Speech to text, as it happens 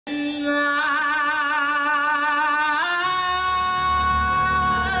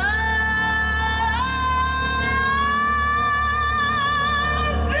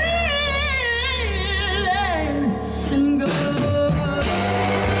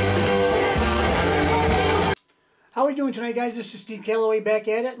we doing tonight, guys? This is Steve Callaway back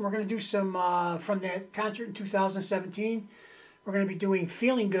at it, and we're going to do some from that concert in 2017. We're going to be doing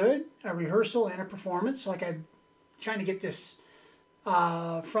Feeling Good, a rehearsal and a performance. Like I'm trying to get this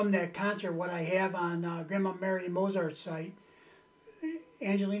from that concert, what I have on Grandma Mery Mosarz site,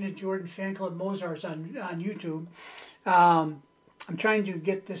 Angelina Jordan Fan Club Mosarz on YouTube. I'm trying to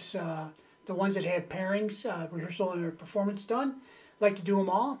get this, the ones that have pairings, rehearsal and a performance done. Like to do them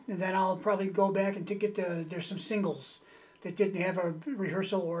all, and then I'll probably go back and get there's some singles that didn't have a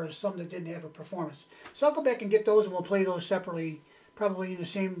rehearsal or some that didn't have a performance. So I'll go back and get those, and we'll play those separately, probably in the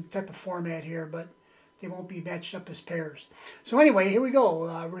same type of format here, but they won't be matched up as pairs. So anyway, here we go.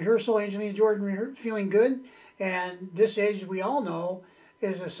 Rehearsal, Angelina Jordan, Feeling Good. And this, as we all know,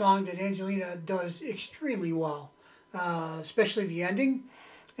 is a song that Angelina does extremely well, especially the ending.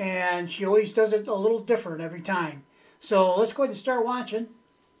 And she always does it a little different every time. So let's go ahead and start watching.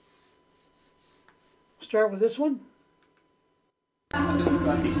 Start with this one.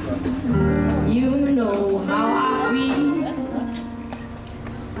 You know how I feel.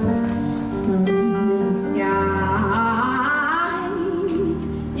 Sun in the sky.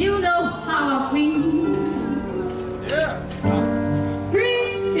 You know how I feel. Yeah.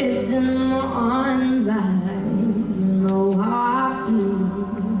 Breeze drifting on by. You know how I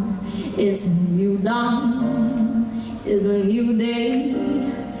feel. It's a new dawn. It's a new day,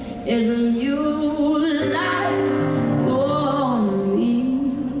 it's a new life for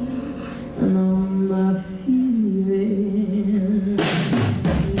me, and I'm feeling.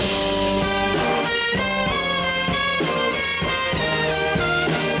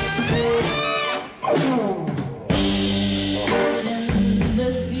 In the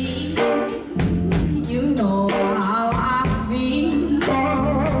sea, you know how I feel.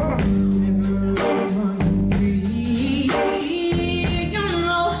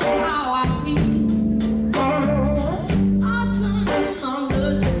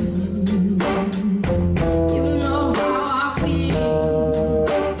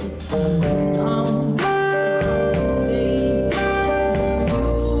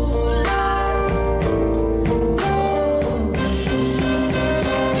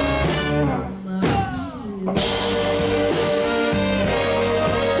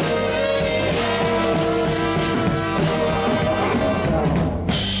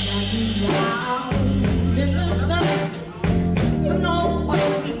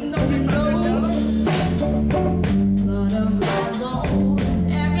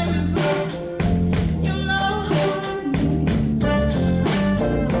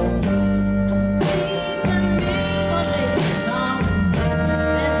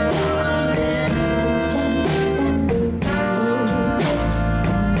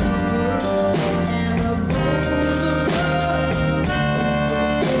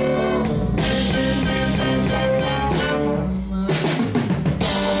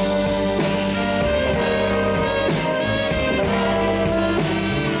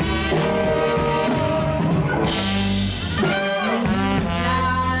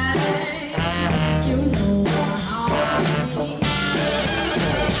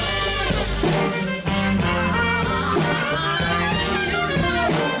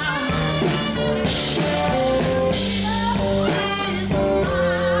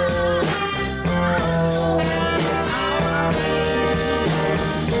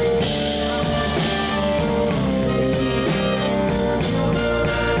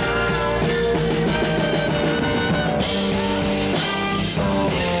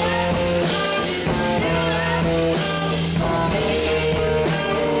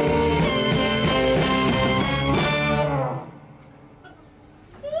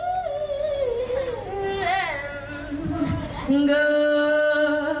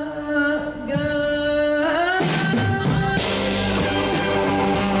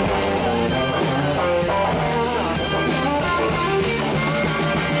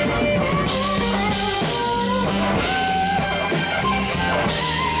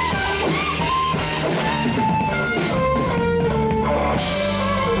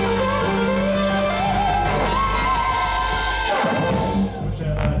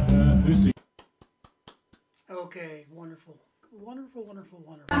 Okay, wonderful. Wonderful, wonderful,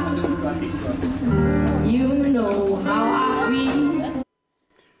 wonderful. You know how I feel.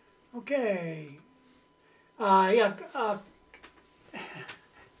 Okay.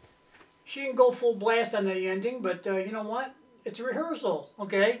 She didn't go full blast on the ending, but you know what? It's a rehearsal,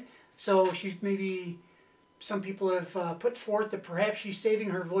 okay? So she's maybe, some people have put forth that perhaps she's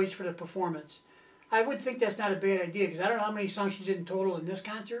saving her voice for the performance. I would think that's not a bad idea, because I don't know how many songs she did in total in this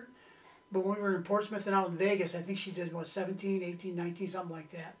concert. But when we were in Portsmouth and out in Vegas, I think she did, what, 17, 18, 19, something like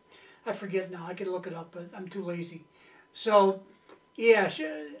that. I forget now. I could look it up, but I'm too lazy. So, yeah,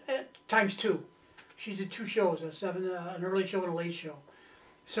 times 2. She did 2 shows, an early show and a late show.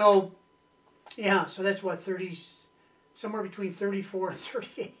 So, yeah, so that's what, 30, somewhere between 34 and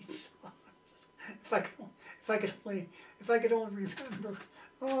 38 songs. If I could only remember.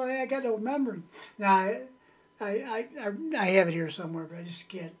 Oh, I got no memory. Now, I have it here somewhere, but I just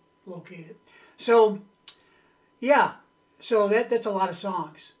can't locate it. So, yeah, so that's a lot of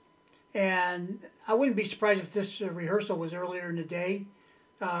songs. And I wouldn't be surprised if this rehearsal was earlier in the day,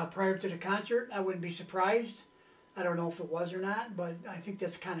 prior to the concert. I wouldn't be surprised. I don't know if it was or not, but I think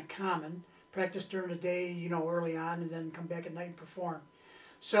that's kind of common. Practice during the day, you know, early on, and then come back at night and perform.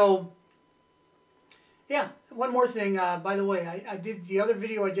 So, yeah, one more thing, by the way, I did the other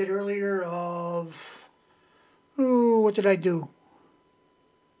video I did earlier of, what did I do?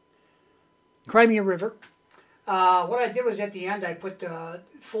 Cry Me a River. What I did was at the end, I put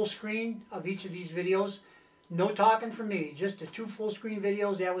full screen of each of these videos. No talking from me, just the 2 full screen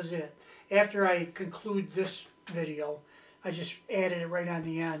videos, that was it. After I conclude this video, I just added it right on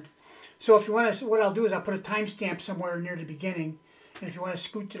the end. So if you want to, what I'll do is I'll put a timestamp somewhere near the beginning. And if you want to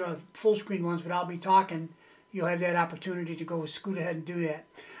scoot to the full screen ones without me talking, you'll have that opportunity to go scoot ahead and do that.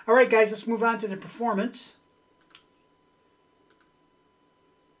 All right, guys, let's move on to the performance.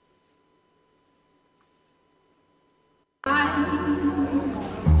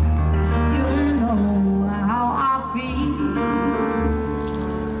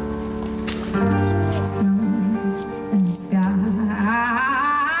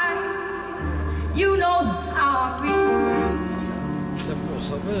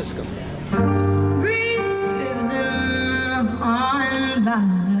 Breeze drifting on by.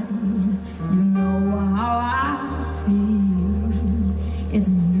 You know how I feel. It's a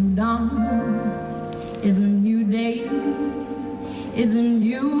new dawn. It's a new day. It's a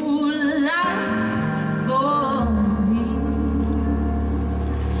new life for me.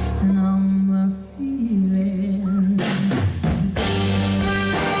 And I'm a feeling.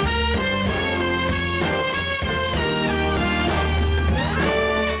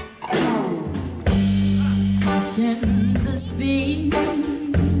 In the sea,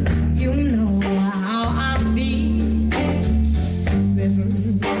 you know how I feel. River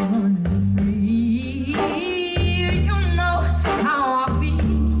running free, you know how I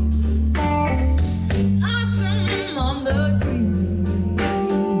feel. Awesome.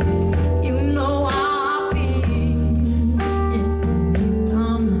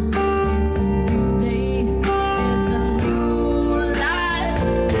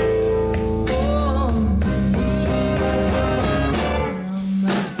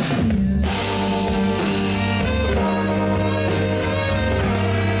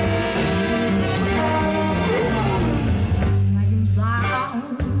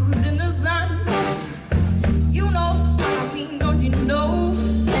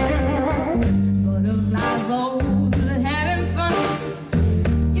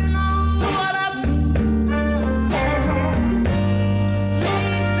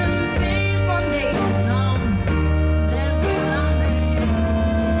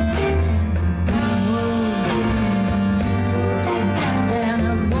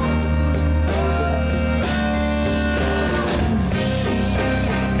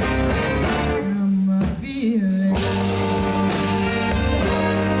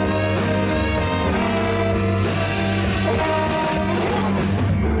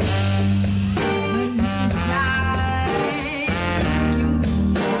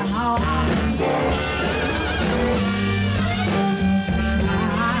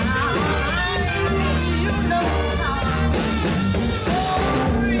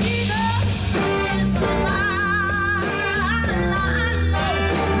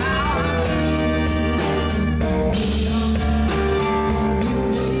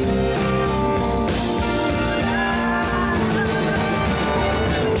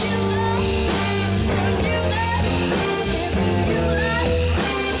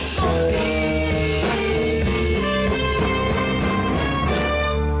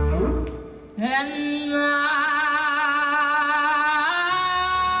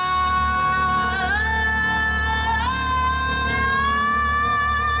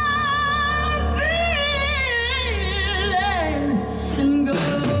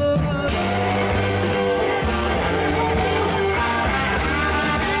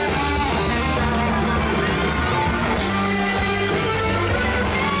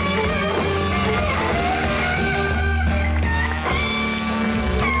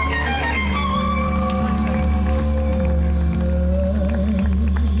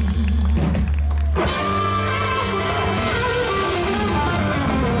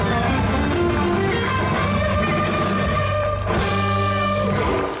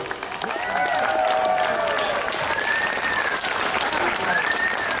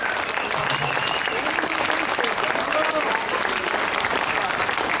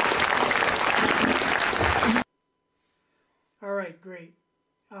 right, great.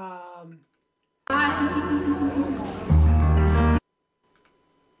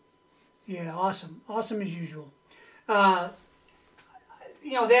 Yeah, awesome. Awesome as usual.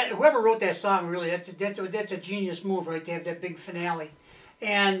 You know, that whoever wrote that song, really, that's a genius move, right? To have that big finale.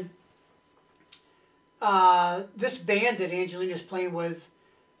 And this band that Angelina's playing with,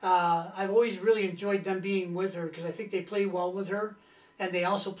 I've always really enjoyed them being with her because I think they play well with her, and they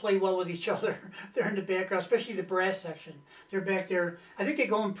also play well with each other. They're in the background, especially the brass section. They're back there. I think they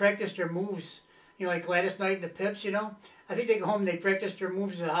go and practice their moves, you know, like Gladys Knight and the Pips, you know. I think they go home and they practice their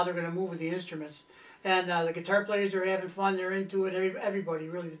moves and how they're going to move with the instruments. And the guitar players are having fun. They're into it. Everybody,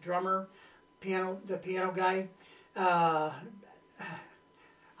 really, the drummer, the piano guy. I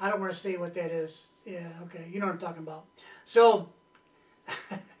don't want to say what that is. Yeah, okay, you know what I'm talking about. So,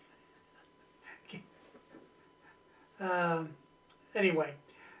 anyway,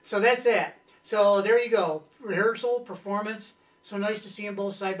 so that's that. So there you go. Rehearsal, performance. So nice to see them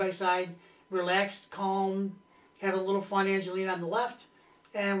both side by side. Relaxed, calm, having a little fun. Angelina on the left.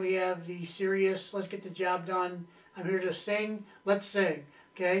 And we have the serious, let's get the job done. I'm here to sing. Let's sing.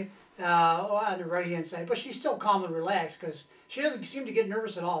 Okay? On the right-hand side. But she's still calm and relaxed because she doesn't seem to get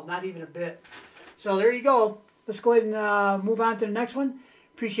nervous at all. Not even a bit. So there you go. Let's go ahead and move on to the next one.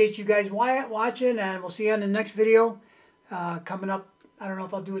 Appreciate you guys watching, and we'll see you on the next video coming up. I don't know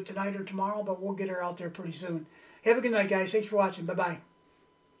if I'll do it tonight or tomorrow, but we'll get her out there pretty soon. Have a good night, guys. Thanks for watching. Bye-bye.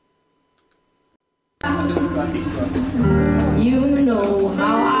 You know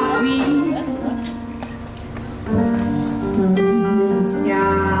how I feel. Sun in the sky.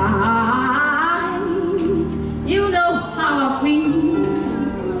 You know how I feel.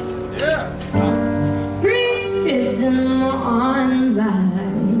 Yeah. Breeze drifting on by.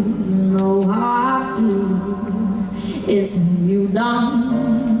 You know how I feel. It's a new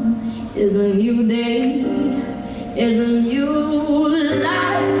dawn. It's a new day. It's a new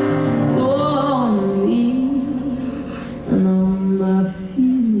life.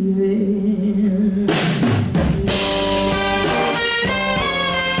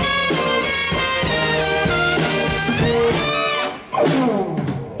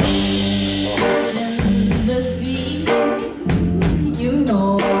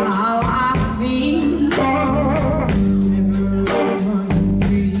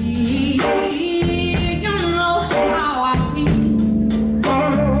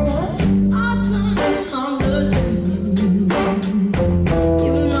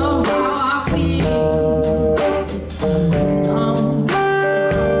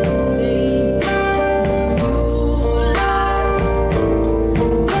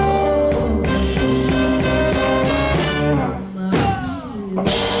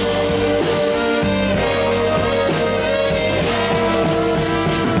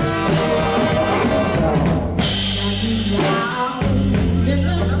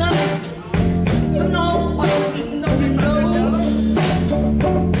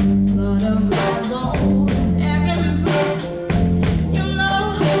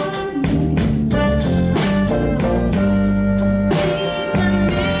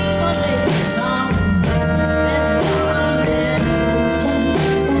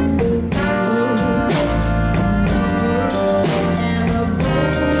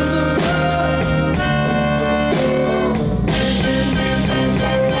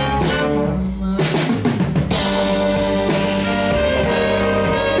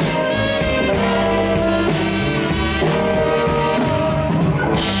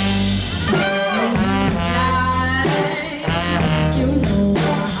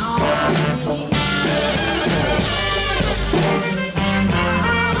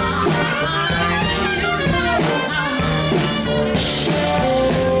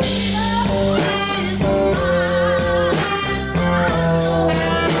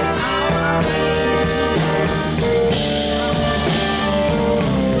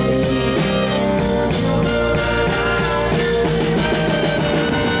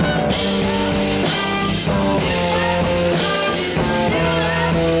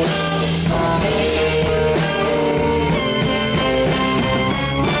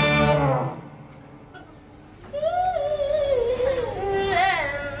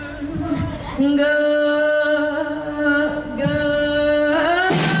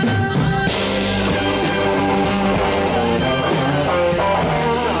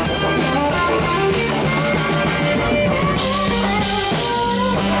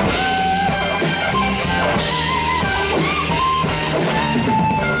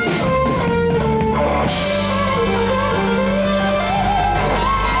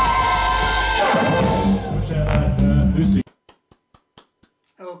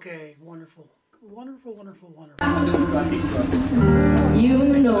 Okay, wonderful. Wonderful, wonderful, wonderful.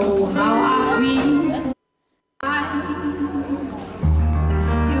 You know how I feel.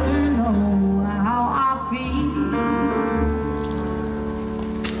 You know how I feel.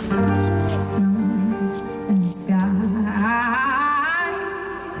 Sun in the sky.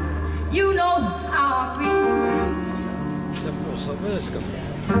 You know how I feel.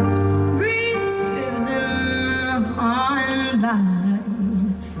 Breeze drifting on by.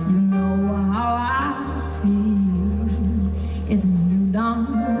 You know how I feel. It's a new dawn.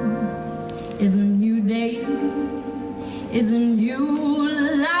 It's a new day. It's a new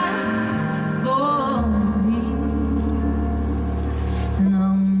life for me. And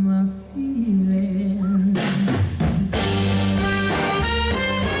I'm a feeling.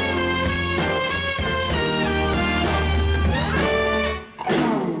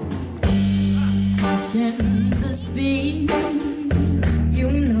 In the sea, you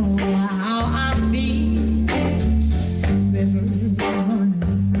know how I feel. River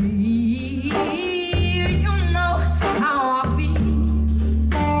running free, you know how I feel.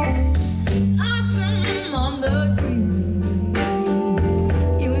 Blossom on the tree,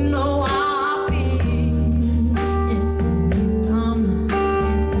 you know how I feel. It's a new dawn,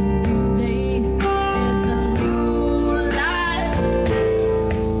 it's a new day, it's a new life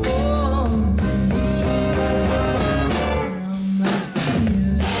for me. I'm a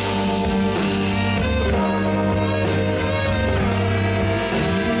feeling.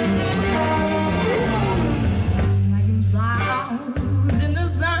 I can fly out in the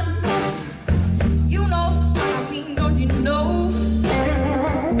sun. You know what I mean, don't you know?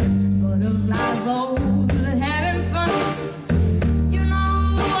 Butterflies all having fun. You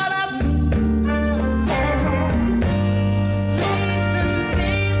know what I mean. Sleeping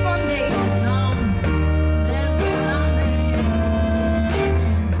days for days long. That's what I mean.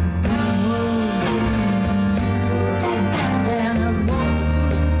 And this new world is a new world and a bold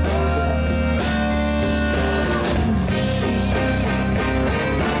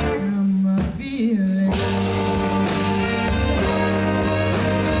I'm a feeling.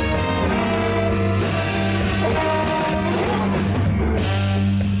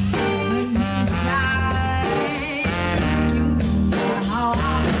 When you shine, you know how I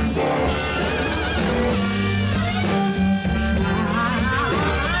feel.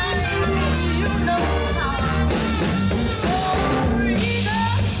 You know how I feel. Oh,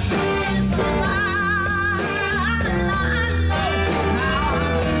 freedom is mine, and I know how I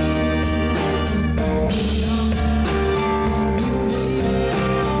feel. It's a new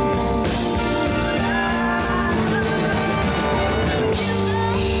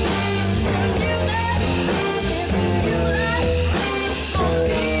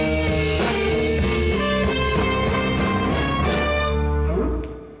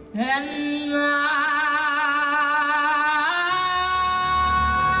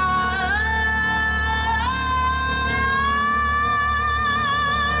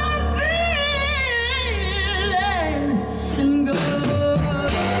feeling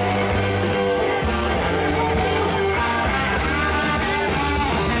good.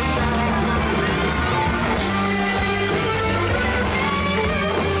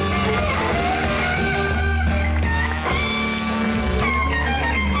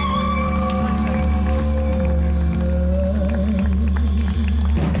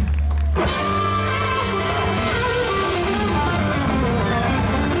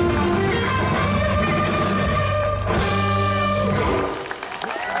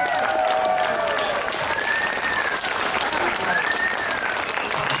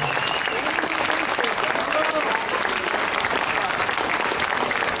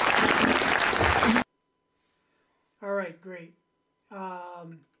 All right, great. I